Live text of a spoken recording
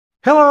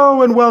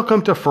Hello and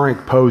welcome to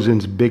Frank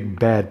Posen's Big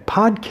Bad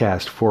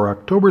Podcast for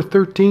October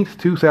 13th,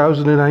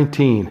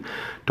 2019.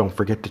 Don't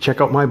forget to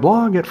check out my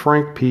blog at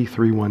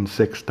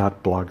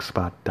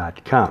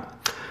frankp316.blogspot.com.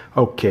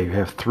 Okay, we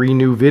have 3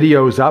 new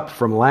videos up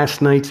from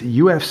last night's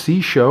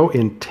UFC show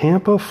in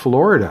Tampa,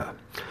 Florida.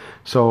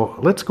 So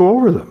let's go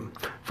over them.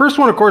 First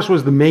one, of course,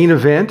 was the main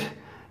event.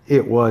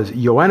 It was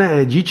Joanna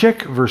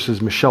Jędrzejczyk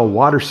versus Michelle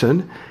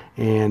Waterson.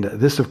 And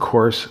this, of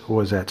course,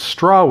 was at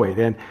strawweight.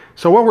 And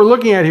so what we're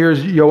looking at here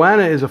is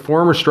Joanna is a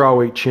former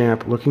strawweight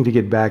champ looking to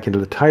get back into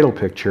the title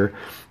picture.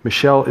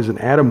 Michelle is an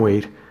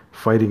atomweight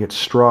fighting at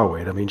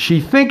strawweight. I mean,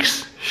 she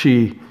thinks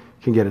she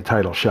can get a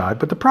title shot,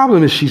 but the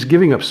problem is she's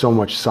giving up so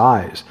much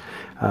size.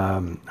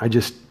 I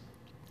just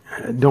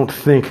don't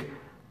think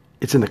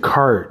it's in the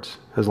cards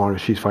as long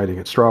as she's fighting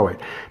at strawweight.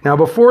 Now,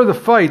 before the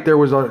fight, there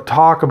was a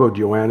talk about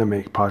Joanna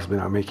possibly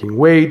not making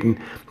weight, and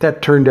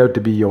that turned out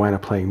to be Joanna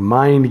playing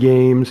mind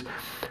games.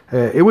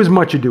 It was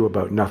much ado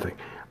about nothing.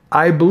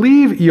 I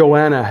believe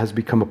Joanna has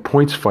become a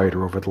points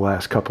fighter over the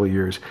last couple of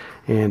years,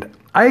 and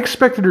I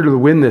expected her to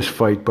win this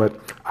fight, but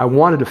I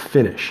wanted to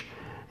finish.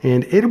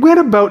 And it went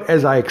about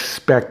as I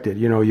expected.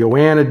 You know,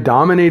 Joanna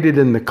dominated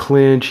in the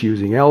clinch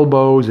using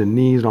elbows and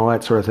knees and all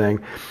that sort of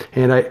thing.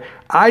 And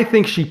I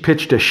think she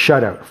pitched a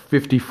shutout,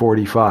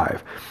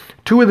 50-45.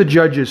 2 of the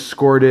judges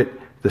scored it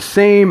the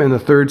same, and the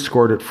third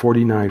scored it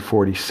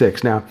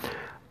 49-46. Now,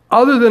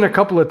 other than a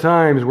couple of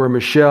times where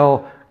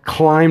Michelle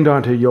climbed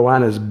onto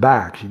Joanna's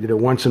back, she did it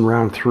once in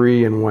round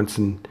 3 and once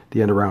in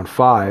the end of round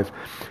 5,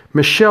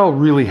 Michelle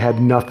really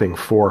had nothing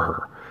for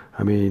her.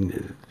 I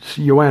mean,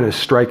 Joanna's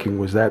striking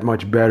was that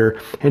much better,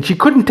 and she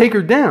couldn't take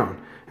her down.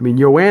 I mean,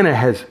 Joanna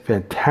has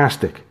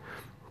fantastic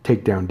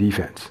takedown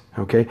defense,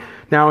 okay?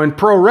 Now, in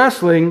pro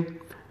wrestling,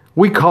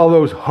 we call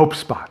those hope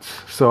spots.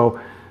 So,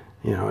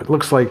 you know, it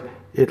looks like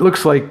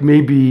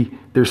maybe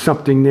there's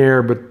something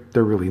there, but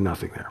there's really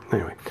nothing there.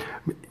 Anyway,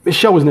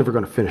 Michelle was never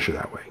going to finish her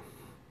that way.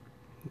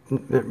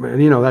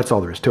 You know, that's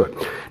all there is to it.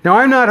 Now,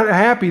 I'm not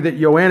happy that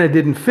Joanna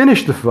didn't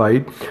finish the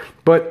fight,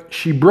 but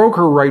she broke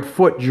her right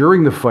foot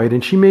during the fight,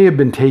 and she may have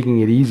been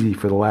taking it easy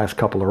for the last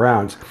couple of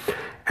rounds.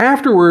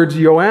 Afterwards,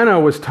 Joanna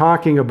was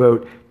talking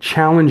about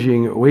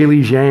challenging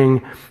Weili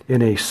Zhang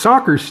in a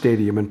soccer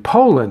stadium in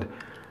Poland,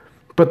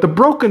 but the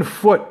broken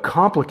foot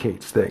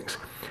complicates things.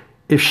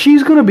 If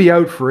she's going to be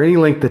out for any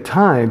length of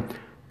time,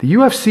 the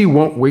UFC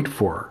won't wait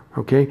for her,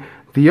 okay?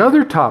 The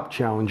other top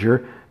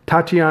challenger,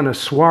 Tatiana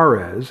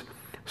Suarez,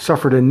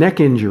 suffered a neck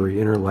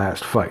injury in her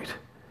last fight.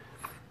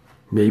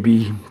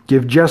 Maybe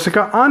give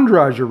Jessica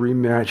Andrade a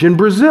rematch in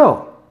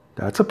Brazil.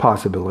 That's a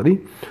possibility.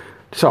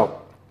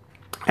 So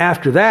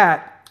after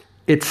that,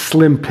 it's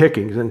slim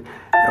pickings. And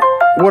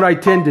what I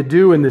tend to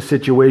do in this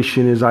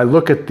situation is I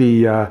look at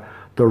the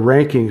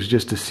rankings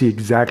just to see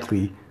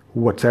exactly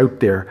what's out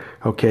there.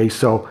 Okay,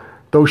 so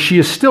though she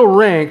is still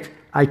ranked,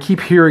 I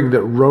keep hearing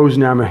that Rose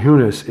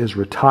Namajunas is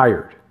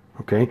retired.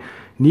 Okay,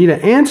 Nina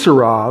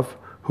Ansaroff,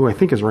 who I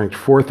think is ranked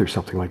 4th or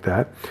something like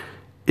that,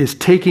 is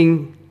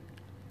taking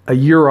a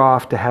year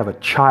off to have a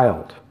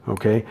child,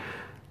 okay?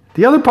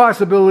 The other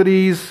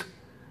possibilities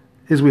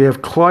is we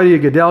have Claudia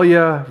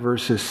Gadelha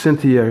versus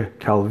Cynthia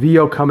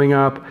Calvillo coming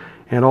up,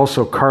 and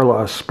also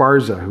Carla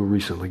Esparza, who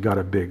recently got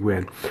a big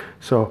win.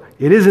 So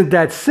it isn't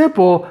that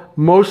simple,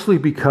 mostly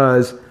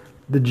because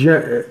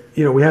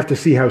we have to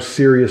see how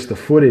serious the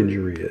foot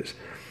injury is.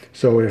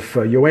 So if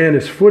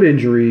Joanna's foot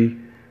injury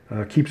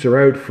keeps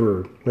her out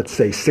for, let's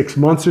say, 6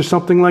 months or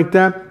something like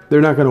that,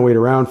 they're not going to wait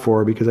around for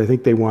her because I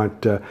think they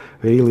want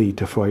Weili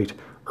to fight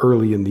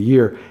early in the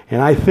year.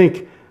 And I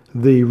think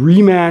the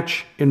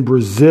rematch in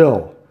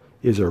Brazil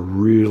is a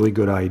really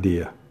good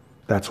idea.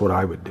 That's what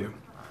I would do.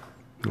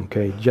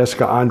 Okay,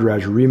 Jessica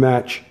Andrade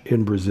rematch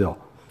in Brazil.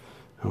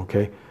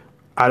 Okay,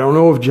 I don't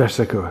know if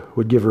Jessica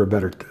would give her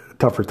a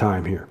tougher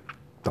time here.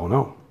 Don't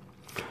know.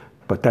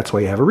 But that's why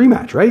you have a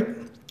rematch, right?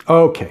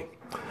 Okay.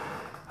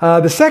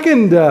 The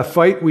second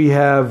fight, we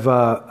have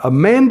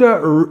Amanda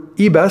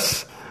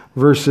Ribas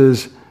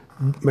versus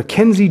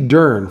Mackenzie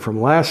Dern from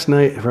last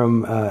night,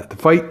 from the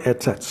fight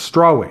at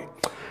strawweight.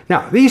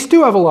 Now, these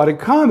two have a lot in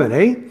common,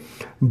 eh?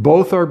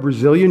 Both are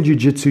Brazilian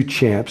Jiu-Jitsu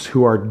champs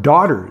who are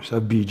daughters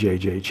of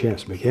BJJ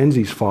champs.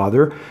 Mackenzie's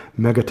father,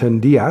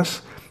 Megaton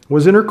Diaz,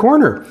 was in her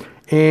corner.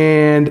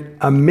 And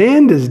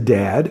Amanda's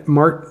dad,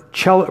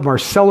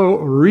 Marcelo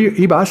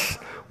Ribas,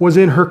 was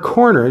in her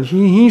corner. And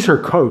he's her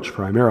coach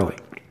primarily.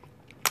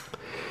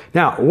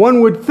 Now,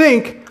 one would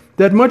think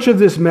that much of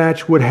this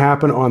match would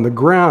happen on the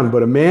ground,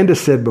 but Amanda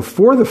said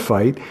before the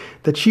fight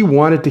that she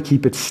wanted to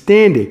keep it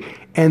standing.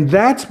 And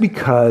that's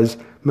because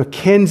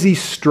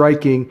Mackenzie's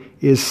striking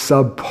is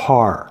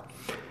subpar.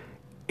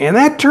 And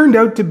that turned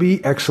out to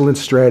be excellent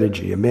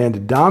strategy. Amanda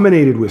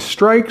dominated with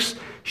strikes.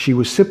 She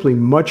was simply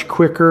much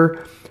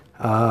quicker.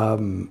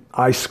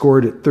 I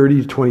scored at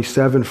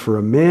 30-27 for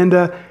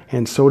Amanda,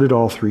 and so did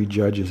all 3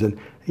 judges. And,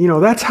 you know,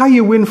 that's how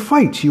you win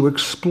fights. You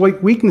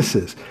exploit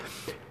weaknesses.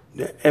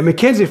 And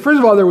Mackenzie, first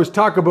of all, there was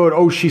talk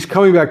about, she's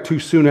coming back too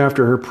soon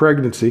after her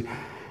pregnancy.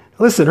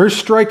 Listen, her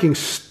striking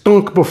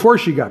stunk before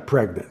she got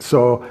pregnant.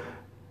 So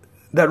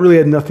that really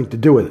had nothing to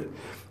do with it.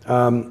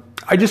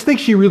 I just think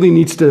she really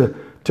needs to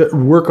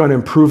work on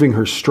improving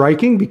her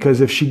striking,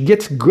 because if she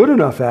gets good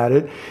enough at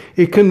it,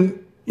 it can,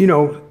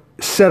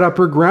 set up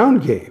her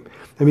ground game.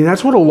 I mean,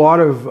 that's what a lot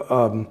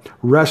of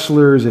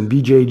wrestlers and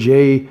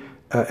BJJ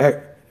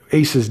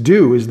aces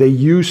do, is they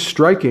use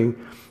striking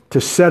to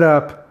set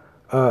up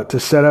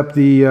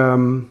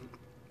the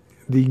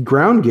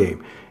ground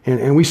game.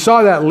 And we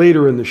saw that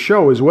later in the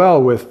show as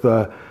well with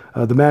the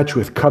match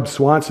with Cub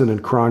Swanson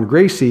and Kron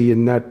Gracie,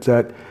 and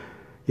that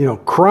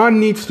Kron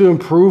needs to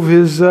improve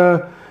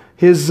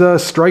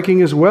his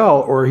striking as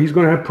well, or he's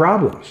going to have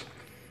problems.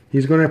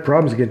 He's going to have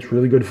problems against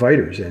really good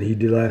fighters, and he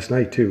did last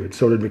night too, and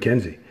so did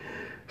Mackenzie.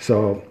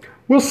 So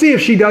we'll see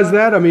if she does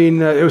that. I mean,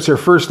 it was her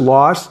first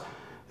loss.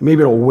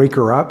 Maybe it'll wake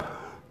her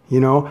up.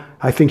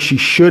 I think she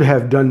should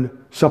have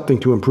done something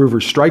to improve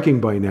her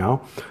striking by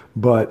now,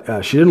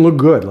 but she didn't look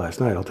good last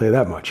night, I'll tell you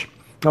that much.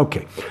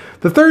 Okay,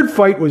 the third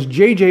fight was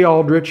J.J.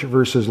 Aldrich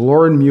versus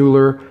Lauren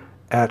Mueller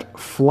at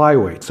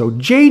flyweight. So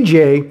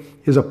J.J.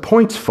 is a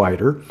points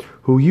fighter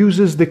who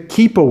uses the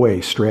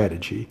keep-away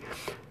strategy.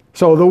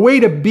 So the way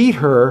to beat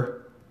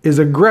her is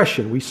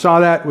aggression. We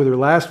saw that with her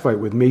last fight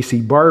with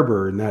Macy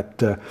Barber, and that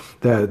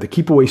the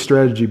keep-away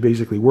strategy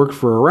basically worked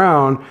for a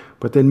round,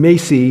 but then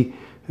Macy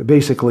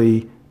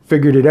basically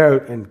figured it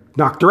out and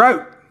knocked her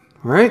out,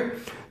 right?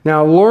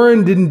 Now,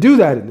 Lauren didn't do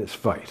that in this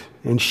fight,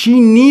 and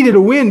she needed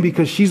a win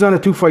because she's on a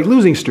 2-fight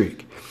losing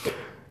streak.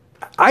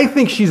 I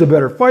think she's a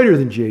better fighter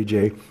than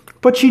JJ,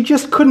 but she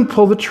just couldn't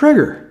pull the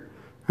trigger,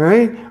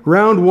 right?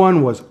 Round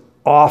 1 was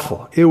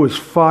awful. It was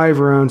 5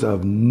 rounds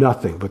of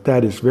nothing, but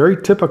that is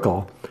very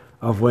typical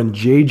of when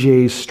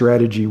JJ's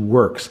strategy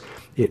works.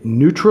 It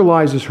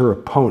neutralizes her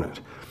opponent.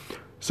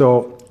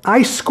 So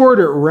I scored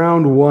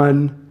round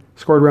 1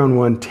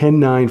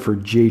 10-9 for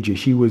JJ.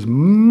 She was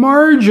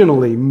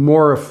marginally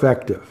more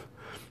effective.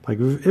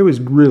 It was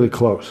really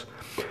close.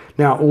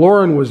 Now,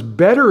 Lauren was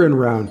better in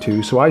round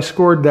 2, so I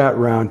scored that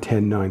round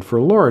 10-9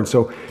 for Lauren.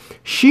 So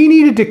she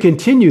needed to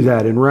continue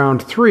that in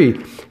round 3,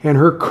 and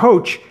her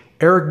coach,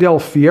 Eric Del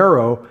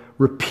Fiero,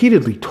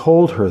 repeatedly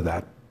told her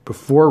that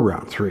before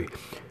round 3.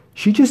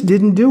 She just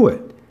didn't do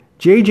it.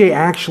 JJ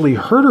actually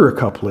hurt her a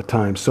couple of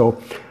times,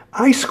 so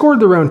I scored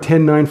the round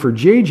 10-9 for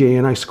JJ,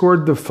 and I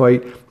scored the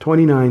fight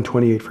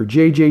 29-28 for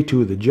JJ.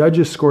 2 of the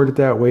judges scored it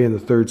that way, and the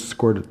third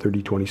scored it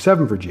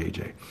 30-27 for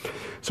JJ.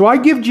 So I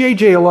give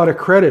JJ a lot of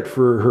credit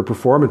for her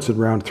performance in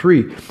round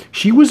 3.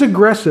 She was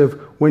aggressive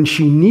when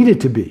she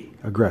needed to be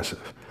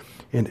aggressive.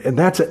 And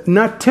that's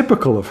not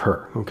typical of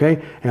her,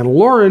 okay? And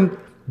Lauren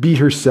beat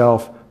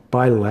herself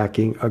by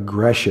lacking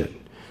aggression.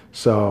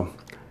 So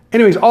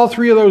anyways, all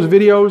 3 of those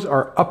videos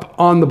are up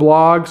on the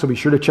blog, so be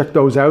sure to check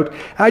those out.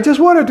 I just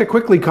wanted to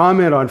quickly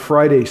comment on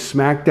Friday's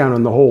SmackDown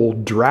on the whole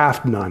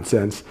draft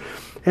nonsense,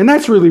 and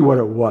that's really what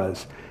it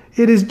was.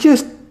 It is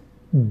just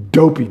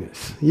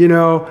dopiness,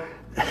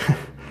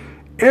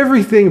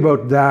 Everything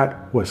about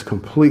that was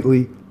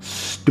completely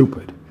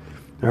stupid,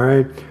 all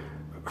right?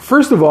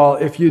 First of all,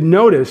 if you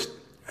noticed,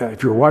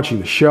 if you were watching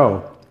the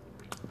show,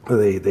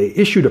 they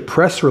issued a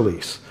press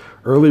release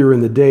earlier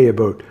in the day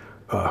about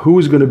who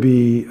was going to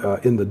be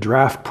in the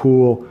draft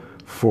pool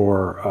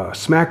for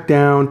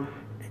SmackDown,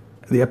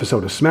 the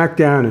episode of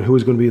SmackDown, and who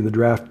was going to be in the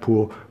draft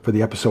pool for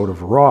the episode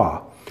of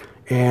Raw.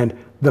 And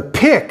the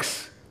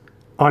picks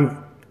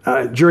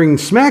during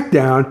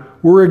SmackDown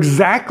were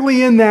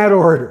exactly in that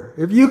order.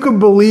 If you can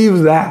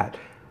believe that.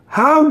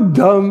 How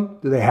dumb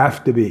do they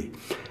have to be?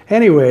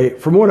 Anyway,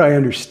 from what I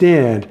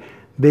understand,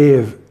 they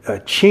have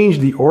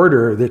changed the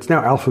order that's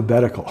now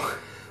alphabetical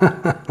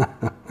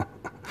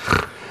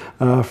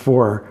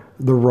for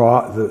the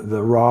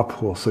Raw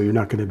pool, so you're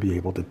not going to be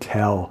able to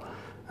tell.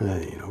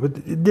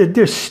 But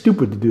they're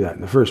stupid to do that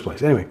in the first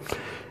place. Anyway,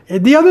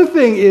 the other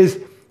thing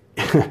is,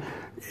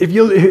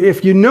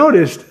 if you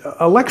noticed,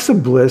 Alexa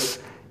Bliss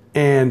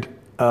and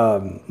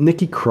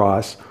Nikki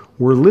Cross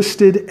were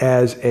listed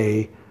as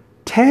a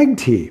tag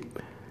team,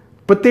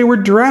 but they were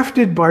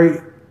drafted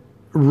by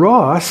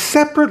Raw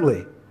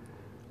separately.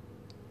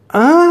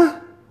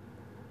 So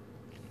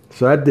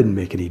that didn't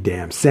make any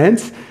damn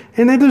sense.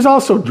 And then there's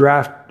also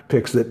draft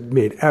picks that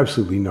made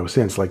absolutely no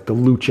sense, like the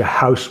Lucha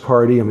House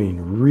Party. I mean,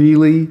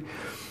 really?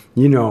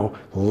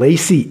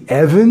 Lacey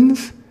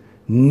Evans?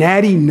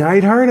 Natty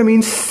Neidhart? I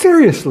mean,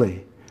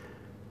 seriously.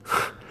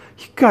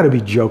 You got to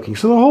be joking.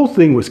 So the whole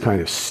thing was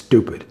kind of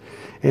stupid.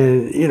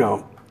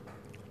 And,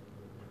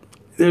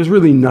 there's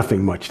really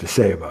nothing much to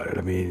say about it.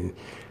 I mean,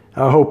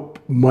 I hope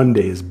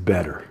Monday is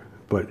better.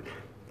 But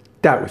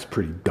that was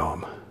pretty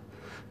dumb.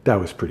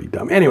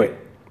 Anyway,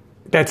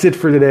 that's it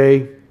for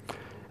today.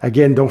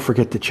 Again, don't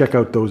forget to check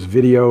out those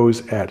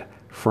videos at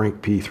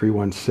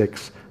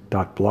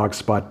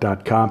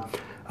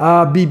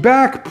frankp316.blogspot.com. Be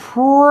back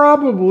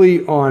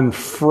probably on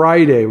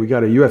Friday. We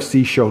got a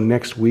UFC show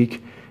next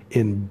week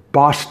in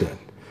Boston.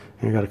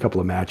 And I got a couple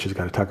of matches I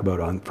got to talk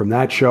about from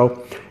that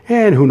show.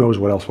 And who knows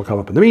what else will come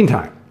up in the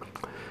meantime.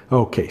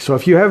 Okay, so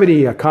if you have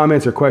any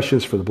comments or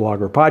questions for the blog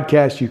or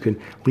podcast, you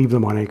can leave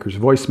them on Anchor's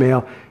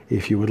voicemail.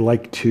 If you would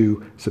like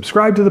to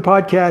subscribe to the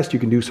podcast, you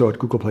can do so at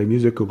Google Play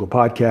Music, Google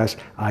Podcasts,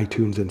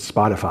 iTunes, and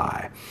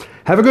Spotify.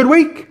 Have a good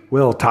week.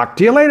 We'll talk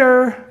to you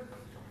later.